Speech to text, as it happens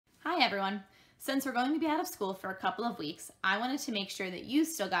everyone. Since we're going to be out of school for a couple of weeks, I wanted to make sure that you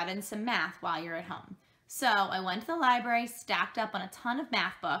still got in some math while you're at home. So I went to the library, stacked up on a ton of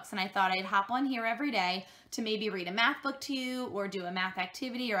math books, and I thought I'd hop on here every day to maybe read a math book to you or do a math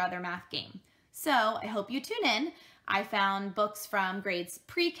activity or other math game. So I hope you tune in. I found books from grades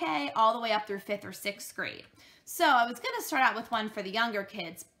pre-K all the way up through 5th or 6th grade. So I was going to start out with one for the younger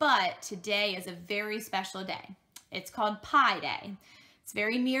kids, but today is a very special day. It's called Pi Day. It's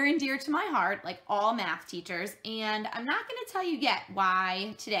very near and dear to my heart, like all math teachers, and I'm not going to tell you yet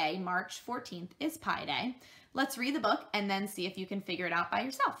why today, March 14th, is Pi Day. Let's read the book and then see if you can figure it out by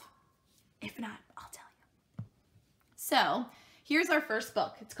yourself. If not, I'll tell you. So here's our first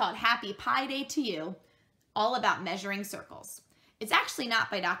book. It's called Happy Pi Day to You, all about measuring circles. It's actually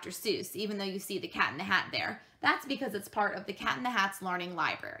not by Dr. Seuss, even though you see the Cat in the Hat there. That's because it's part of the Cat in the Hat's Learning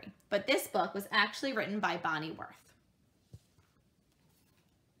Library. But this book was actually written by Bonnie Worth.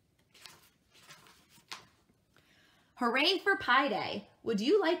 Hooray for Pi Day! Would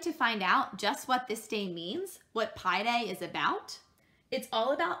you like to find out just what this day means? What Pi Day is about? It's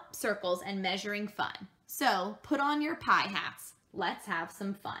all about circles and measuring fun. So put on your pi hats. Let's have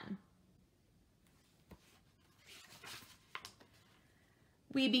some fun.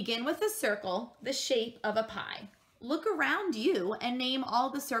 We begin with a circle, the shape of a pie. Look around you and name all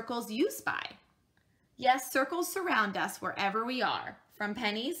the circles you spy. Yes, circles surround us wherever we are, from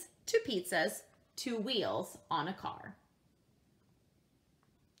pennies to pizzas to wheels on a car.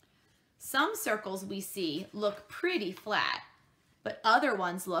 Some circles we see look pretty flat, but other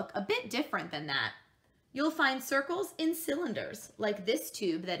ones look a bit different than that. You'll find circles in cylinders, like this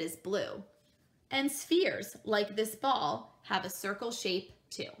tube that is blue, and spheres, like this ball, have a circle shape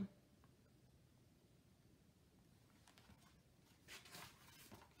too.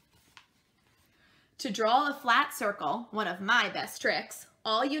 To draw a flat circle, one of my best tricks,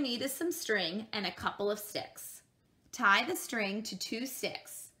 all you need is some string and a couple of sticks. Tie the string to 2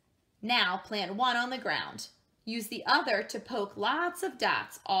 sticks. Now plant one on the ground. Use the other to poke lots of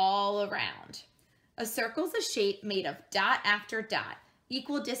dots all around. A circle's a shape made of dot after dot,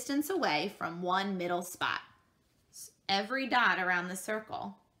 equal distance away from one middle spot. Every dot around the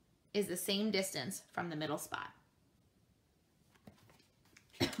circle is the same distance from the middle spot.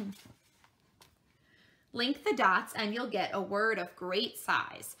 Link the dots and you'll get a word of great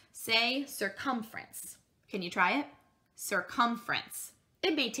size. Say circumference. Can you try it? Circumference.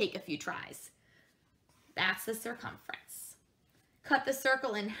 It may take a few tries. That's the circumference. Cut the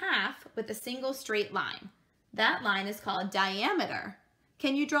circle in half with a single straight line. That line is called diameter.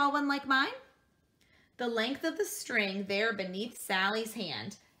 Can you draw one like mine? The length of the string there beneath Sally's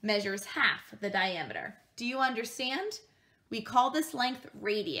hand measures half the diameter. Do you understand? We call this length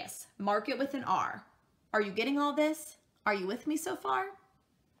radius. Mark it with an R. Are you getting all this? Are you with me so far?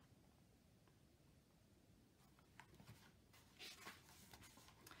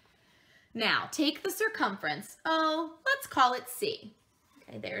 Now, take the circumference, let's call it C.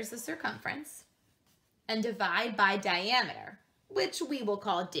 Okay, there's the circumference. And divide by diameter, which we will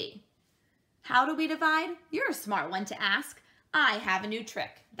call D. How do we divide? You're a smart one to ask. I have a new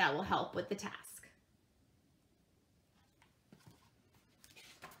trick that will help with the task.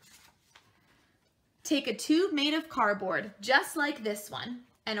 Take a tube made of cardboard, just like this one,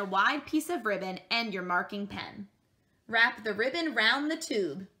 and a wide piece of ribbon and your marking pen. Wrap the ribbon round the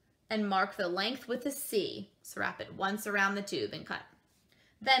tube and mark the length with a C. So wrap it once around the tube and cut.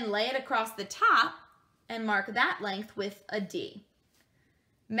 Then lay it across the top and mark that length with a D.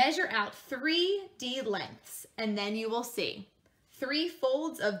 Measure out 3 D lengths and then you will see 3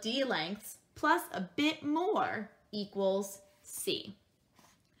 folds of D lengths plus a bit more equals C.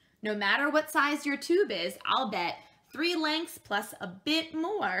 No matter what size your tube is, I'll bet 3 lengths plus a bit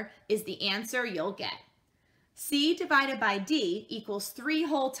more is the answer you'll get. C divided by D equals 3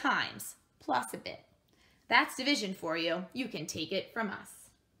 whole times plus a bit. That's division for you. You can take it from us.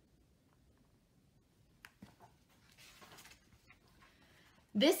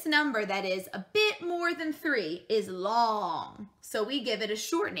 This number that is a bit more than 3 is long, so we give it a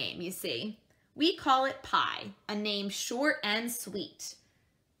short name, you see. We call it pi, a name short and sweet.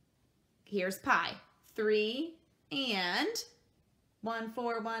 Here's pi, 3 and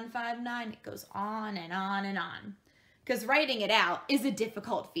 14159. It goes on and on and on. Because writing it out is a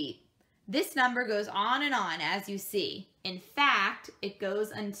difficult feat. This number goes on and on, as you see. In fact, it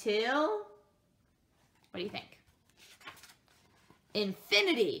goes until, what do you think?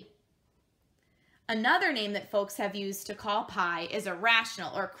 Infinity. Another name that folks have used to call pi is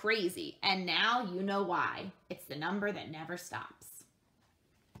irrational or crazy, and now you know why. It's the number that never stops.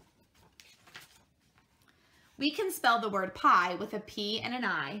 We can spell the word pie with a P and an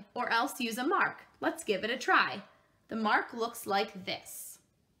I, or else use a mark. Let's give it a try. The mark looks like this.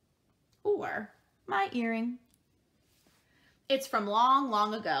 Or my earring. It's from long,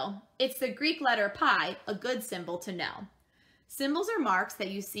 long ago. It's the Greek letter pi, a good symbol to know. Symbols are marks that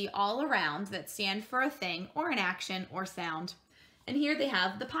you see all around that stand for a thing or an action or sound. And here they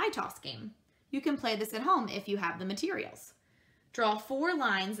have the pie toss game. You can play this at home if you have the materials. Draw 4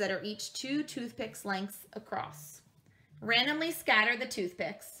 lines that are each 2 toothpicks lengths across. Randomly scatter the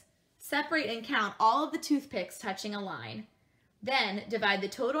toothpicks. Separate and count all of the toothpicks touching a line. Then divide the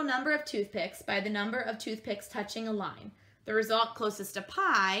total number of toothpicks by the number of toothpicks touching a line. The result closest to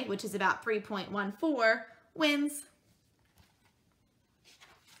pi, which is about 3.14, wins.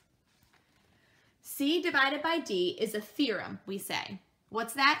 C divided by D is a theorem, we say.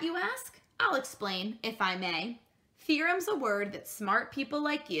 What's that, you ask? I'll explain, if I may. Theorem's a word that smart people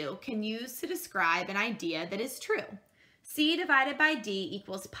like you can use to describe an idea that is true. C divided by D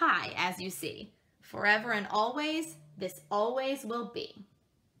equals pi, as you see. Forever and always, this always will be.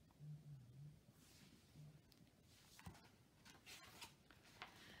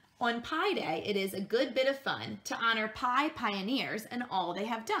 On Pi Day, it is a good bit of fun to honor pie pioneers and all they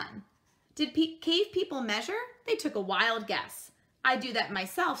have done. Did cave people measure? They took a wild guess. I do that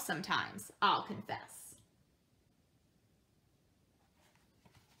myself sometimes, I'll confess.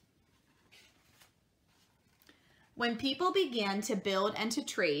 When people began to build and to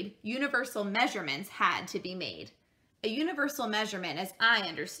trade, universal measurements had to be made. A universal measurement, as I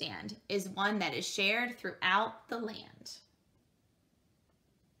understand, is one that is shared throughout the land.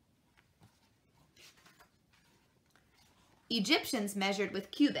 Egyptians measured with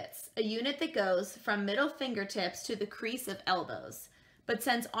cubits, a unit that goes from middle fingertips to the crease of elbows. But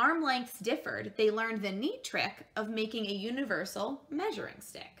since arm lengths differed, they learned the neat trick of making a universal measuring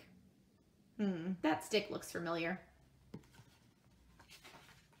stick. That stick looks familiar.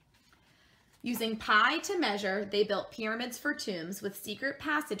 Using pi to measure, they built pyramids for tombs with secret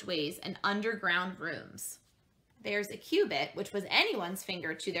passageways and underground rooms. There's a cubit, which was anyone's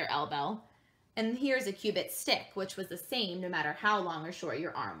finger to their elbow, and here's a cubit stick, which was the same no matter how long or short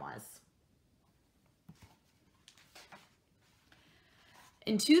your arm was.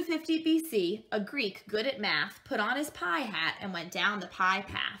 In 250 BC, a Greek good at math put on his pi hat and went down the pi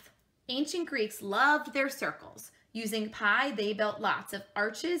path. Ancient Greeks loved their circles. Using pi, they built lots of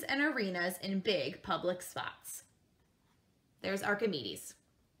arches and arenas in big public spots. There's Archimedes,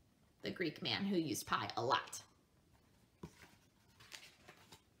 the Greek man who used pi a lot.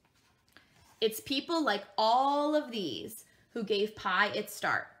 It's people like all of these who gave pi its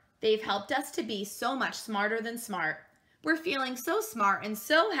start. They've helped us to be so much smarter than smart. We're feeling so smart and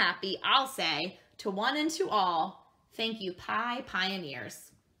so happy, I'll say, to one and to all, thank you, Pi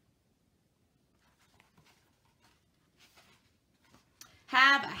Pioneers.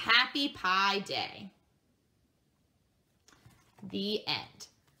 Have a happy Pi Day. The end.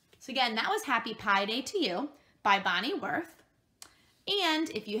 So again, that was Happy Pi Day to You by Bonnie Worth. And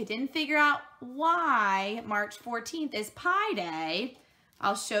if you didn't figure out why March 14th is Pi Day,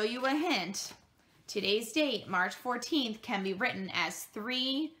 I'll show you a hint. Today's date, March 14th, can be written as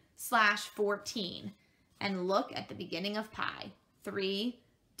 3/14. And look at the beginning of pi,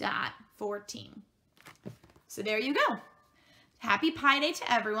 3.14. So there you go. Happy Pi Day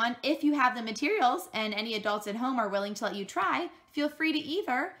to everyone. If you have the materials and any adults at home are willing to let you try, feel free to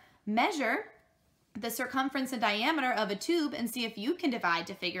either measure the circumference and diameter of a tube and see if you can divide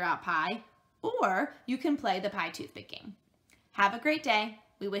to figure out pi, or you can play the pie toothpick game. Have a great day.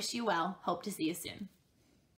 We wish you well. Hope to see you soon.